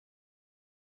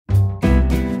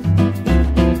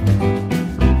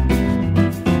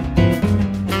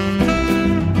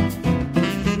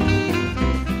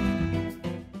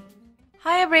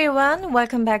everyone,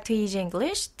 welcome back to Easy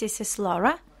English. This is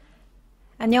Laura.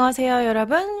 안녕하세요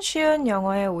여러분, 쉬운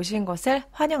영어에 오신 것을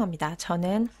환영합니다.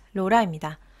 저는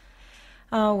로라입니다.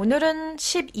 오늘은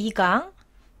 12강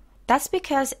That's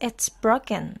because it's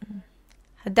broken.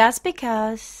 That's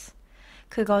because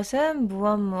그것은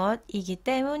무엇이기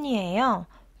때문이에요.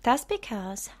 That's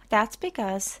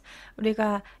because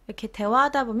우리가 이렇게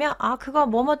대화하다 보면 그거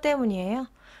뭐뭐 때문이에요.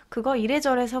 그거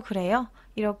이래저래서 그래요.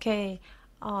 이렇게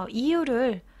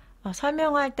이유를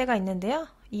설명할 때가 있는데요.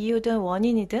 이유든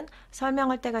원인이든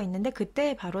설명할 때가 있는데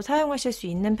그때 바로 사용하실 수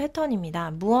있는 패턴입니다.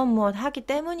 무엇 하기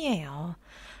때문이에요.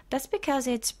 That's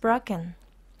because it's broken.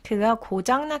 그가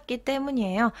고장났기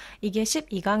때문이에요. 이게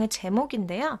 12강의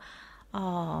제목인데요.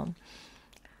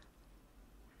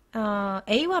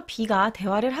 A와 B가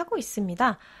대화를 하고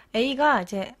있습니다. A가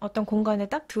이제 어떤 공간에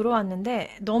딱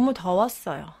들어왔는데 너무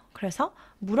더웠어요. 그래서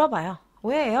물어봐요.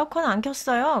 왜 에어컨 안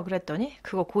켰어요? 그랬더니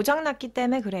그거 고장났기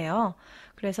때문에 그래요.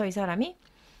 그래서 이 사람이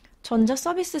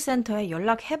전자서비스 센터에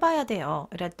연락해봐야 돼요.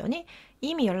 그랬더니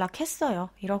이미 연락했어요.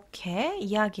 이렇게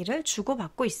이야기를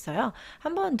주고받고 있어요.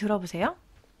 한번 들어보세요.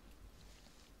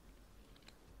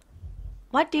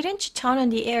 Why didn't you turn on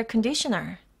the air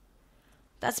conditioner?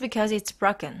 That's because it's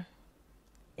broken.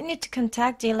 You need to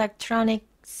contact the electronic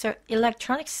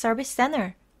service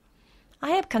center.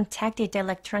 I have contacted the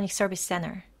electronic service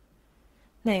center.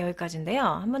 네, 여기까지인데요.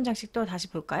 한 문장씩 또 다시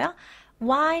볼까요?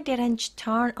 Why didn't you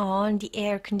turn on the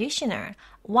air conditioner?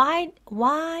 왜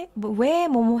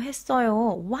뭐뭐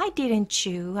했어요? Why didn't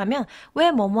you? 하면 왜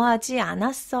뭐뭐 하지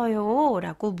않았어요?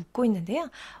 라고 묻고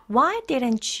있는데요. Why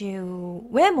didn't you?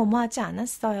 왜 뭐뭐 하지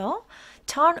않았어요?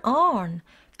 Turn on.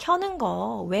 켜는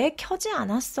거 왜 켜지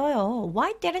않았어요?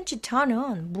 Why didn't you turn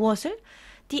on? 무엇을?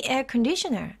 The air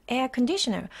conditioner. air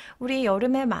conditioner. 우리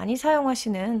여름에 많이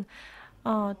사용하시는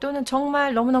또는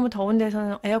정말 너무너무 더운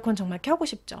데서는 에어컨 정말 켜고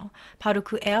싶죠. 바로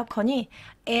그 에어컨이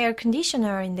air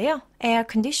conditioner인데요. air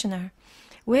conditioner.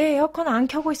 왜 에어컨 안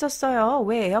켜고 있었어요?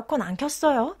 왜 에어컨 안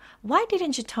켰어요? Why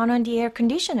didn't you turn on the air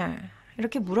conditioner?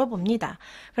 이렇게 물어봅니다.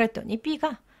 그랬더니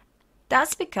B가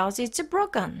That's because it's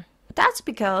broken. That's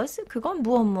because 그건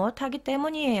무엇 하기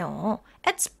때문이에요.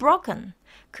 It's broken.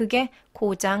 그게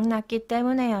고장났기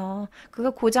때문에요.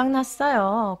 그거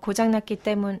고장났어요. 고장났기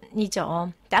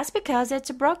때문이죠. That's because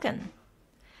it's broken.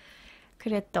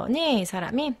 그랬더니 이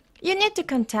사람이 You need to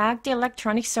contact the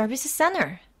electronic service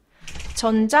center.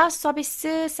 전자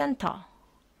서비스 센터.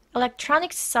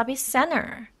 Electronic service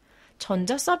center.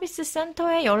 전자 서비스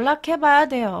센터에 연락해 봐야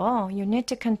돼요. You need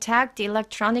to contact the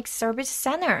electronic service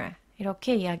center.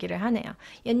 이렇게 이야기를 하네요.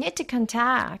 You need to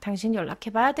contact. 당신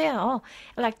연락해봐야 돼요.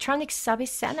 Electronic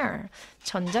Service Center.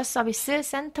 전자 서비스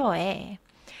센터에.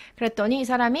 그랬더니 이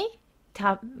사람이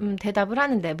대답을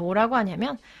하는데 뭐라고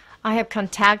하냐면 I have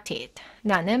contacted.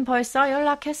 나는 벌써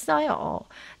연락했어요.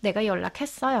 내가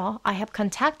연락했어요. I have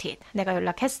contacted. 내가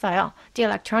연락했어요. The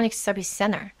Electronic Service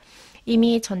Center.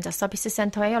 이미 전자 서비스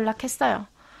센터에 연락했어요.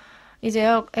 이제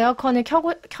에어컨을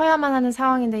켜야만 하는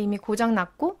상황인데 이미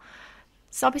고장났고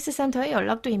서비스 센터에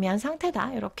연락도 이미 한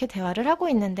상태다. 이렇게 대화를 하고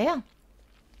있는데요.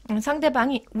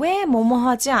 상대방이 왜 뭐뭐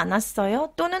하지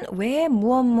않았어요? 또는 왜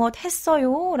무엇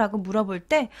했어요? 라고 물어볼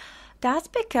때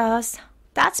That's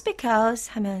because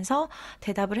하면서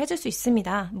대답을 해줄 수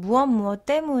있습니다. 무엇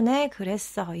때문에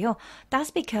그랬어요.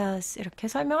 That's because 이렇게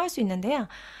설명할 수 있는데요.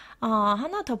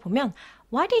 하나 더 보면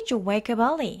Why did you wake up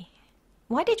early?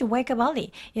 Why did you wake up early?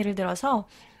 예를 들어서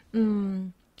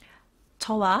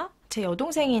저와 제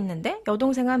여동생이 있는데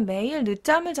여동생은 매일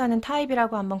늦잠을 자는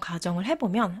타입이라고 한번 가정을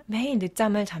해보면 매일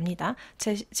늦잠을 잡니다.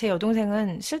 제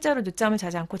여동생은 실제로 늦잠을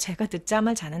자지 않고 제가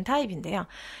늦잠을 자는 타입인데요.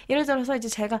 예를 들어서 이제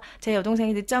제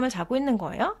여동생이 늦잠을 자고 있는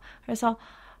거예요. 그래서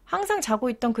항상 자고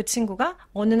있던 그 친구가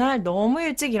어느 날 너무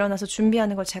일찍 일어나서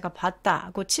준비하는 걸 제가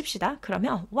봤다고 칩시다.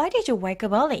 그러면 Why did you wake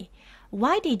up early?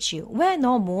 Why did you? 왜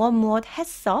너 무엇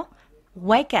했어?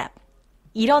 Wake up.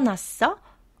 일어났어?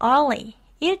 Early.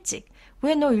 일찍.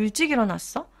 왜 너 일찍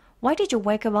일어났어? Why did you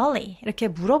wake up early? 이렇게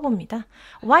물어봅니다.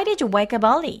 Why did you wake up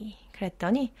early?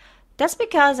 그랬더니 That's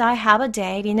because I have a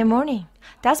date in the morning.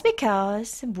 That's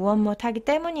because 무엇 하기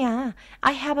때문이야.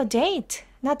 I have a date.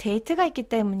 나 데이트가 있기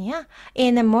때문이야.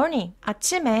 In the morning.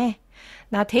 아침에.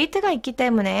 나 데이트가 있기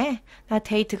때문에. 나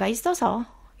데이트가 있어서.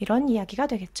 이런 이야기가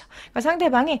되겠죠. 그러니까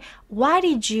상대방이 Why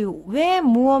did you? 왜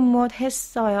무엇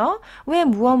했어요? 왜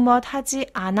무엇 하지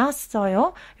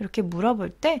않았어요? 이렇게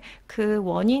물어볼 때 그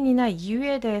원인이나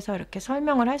이유에 대해서 이렇게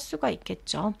설명을 할 수가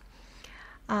있겠죠.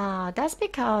 That's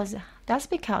because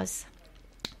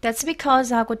That's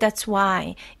because 하고 that's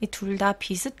why 이 둘 다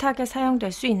비슷하게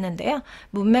사용될 수 있는데요.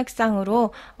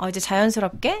 문맥상으로 이제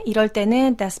자연스럽게 이럴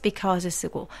때는 that's because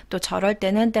쓰고 또 저럴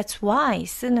때는 that's why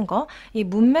쓰는 거 이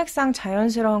문맥상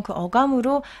자연스러운 그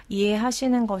어감으로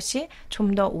이해하시는 것이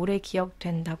좀 더 오래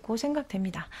기억된다고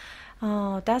생각됩니다.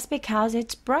 That's because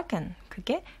it's broken.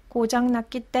 그게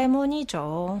고장났기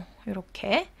때문이죠.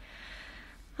 이렇게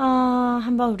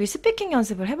한번 우리 스피킹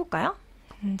연습을 해볼까요?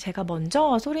 제가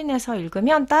먼저 소리내서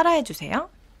읽으면 따라해 주세요.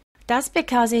 That's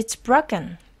because it's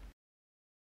broken.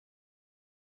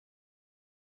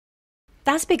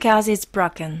 That's because it's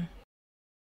broken.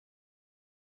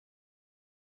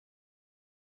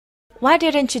 Why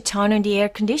didn't you turn on the air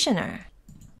conditioner?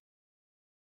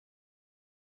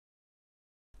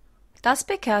 That's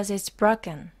because it's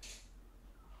broken.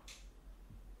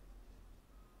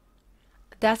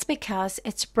 That's because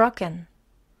it's broken.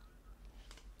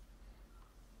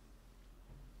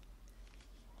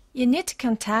 You need to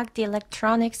contact the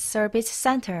electronic service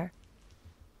center.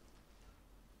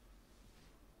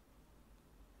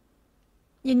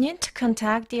 You need to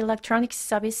contact the electronic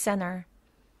service center.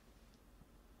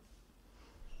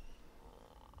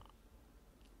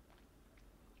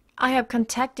 I have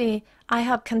contacted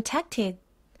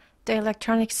the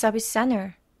electronic service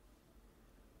center.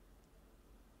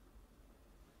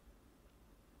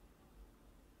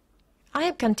 I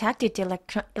have contacted the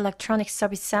electronic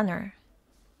service center.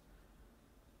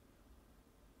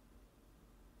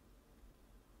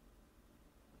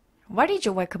 Why did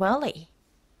you wake up early?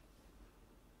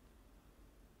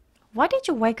 Why did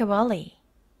you wake up early?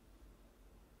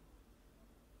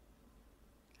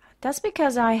 That's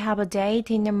because I have a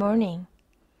date in the morning.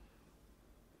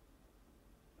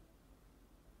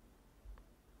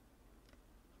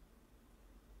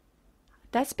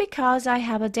 That's because I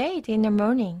have a date in the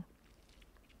morning.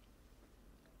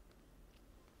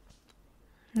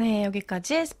 네,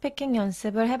 여기까지 스피킹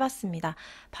연습을 해봤습니다.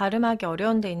 발음하기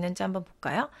어려운 데 있는지 한번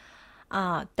볼까요?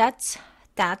 That's.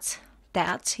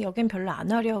 여긴 별로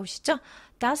안 어려우시죠?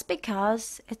 That's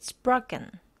because it's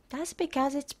broken. That's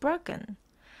because it's broken.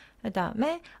 그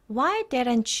다음에 Why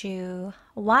didn't you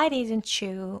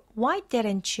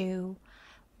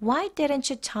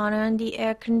turn on the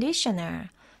air conditioner?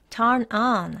 Turn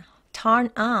on, turn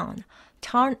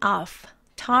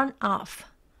off.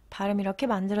 발음 이렇게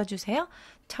만들어주세요.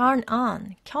 Turn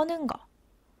on, 켜는 거.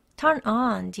 Turn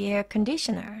on the air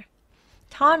conditioner.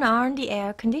 Turn on the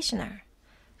air conditioner.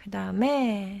 그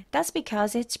다음에 That's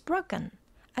because it's broken.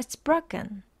 It's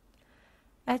broken.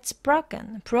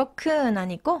 broken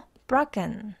아니고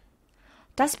broken.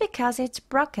 That's because it's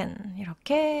broken.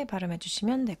 이렇게 발음해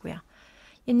주시면 되고요.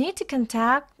 You need to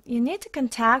contact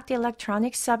the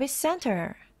electronic service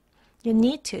center. You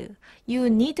need to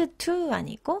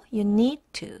아니고 you need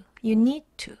to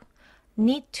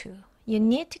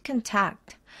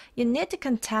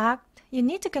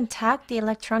contact the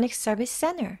electronic service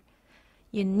center.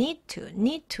 You need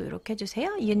to 이렇게 해주세요.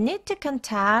 You need to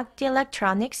contact the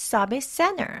electronic service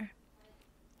center.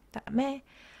 다음에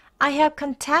I have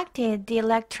contacted the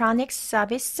electronic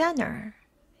service center.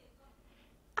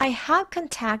 I have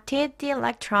contacted the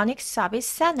electronic service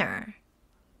center.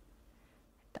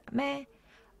 다음에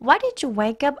Why did you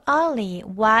wake up early?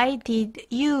 Why did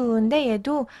you? 근데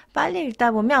얘도 빨리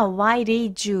읽다 보면 Why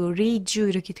did you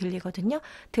이렇게 들리거든요.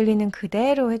 들리는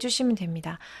그대로 해주시면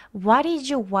됩니다. Why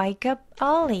did you wake up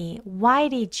early? Why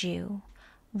did you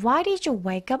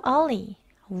wake up early?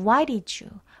 Why did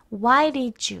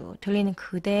you? 들리는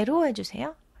그대로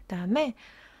해주세요. 그 다음에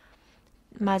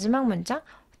마지막 문장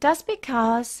That's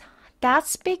because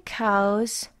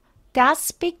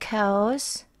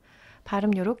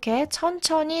발음 요렇게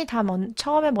천천히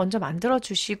처음에 먼저 만들어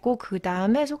주시고 그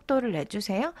다음에 속도를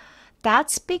내주세요.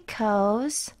 That's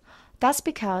because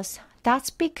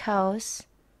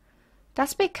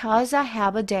I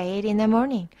have a date in the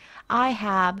morning. I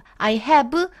have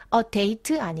a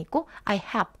date 아니고 I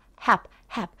have.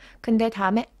 근데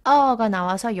다음에 가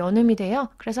나와서 연음이 돼요.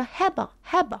 그래서 have.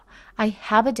 I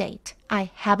have a date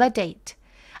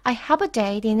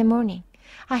in the morning.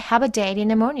 I have a date in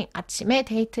the morning. 아침에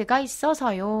데이트가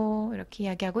있어서요. 이렇게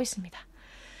이야기하고 있습니다.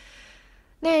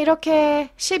 네, 이렇게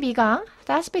 12강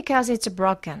That's because it's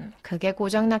broken. 그게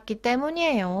고장났기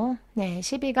때문이에요. 네,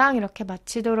 12강 이렇게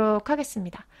마치도록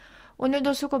하겠습니다.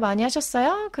 오늘도 수고 많이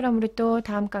하셨어요. 그럼 우리 또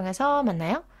다음 강에서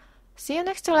만나요. See you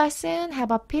next lesson.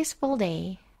 Have a peaceful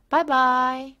day. Bye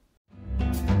bye.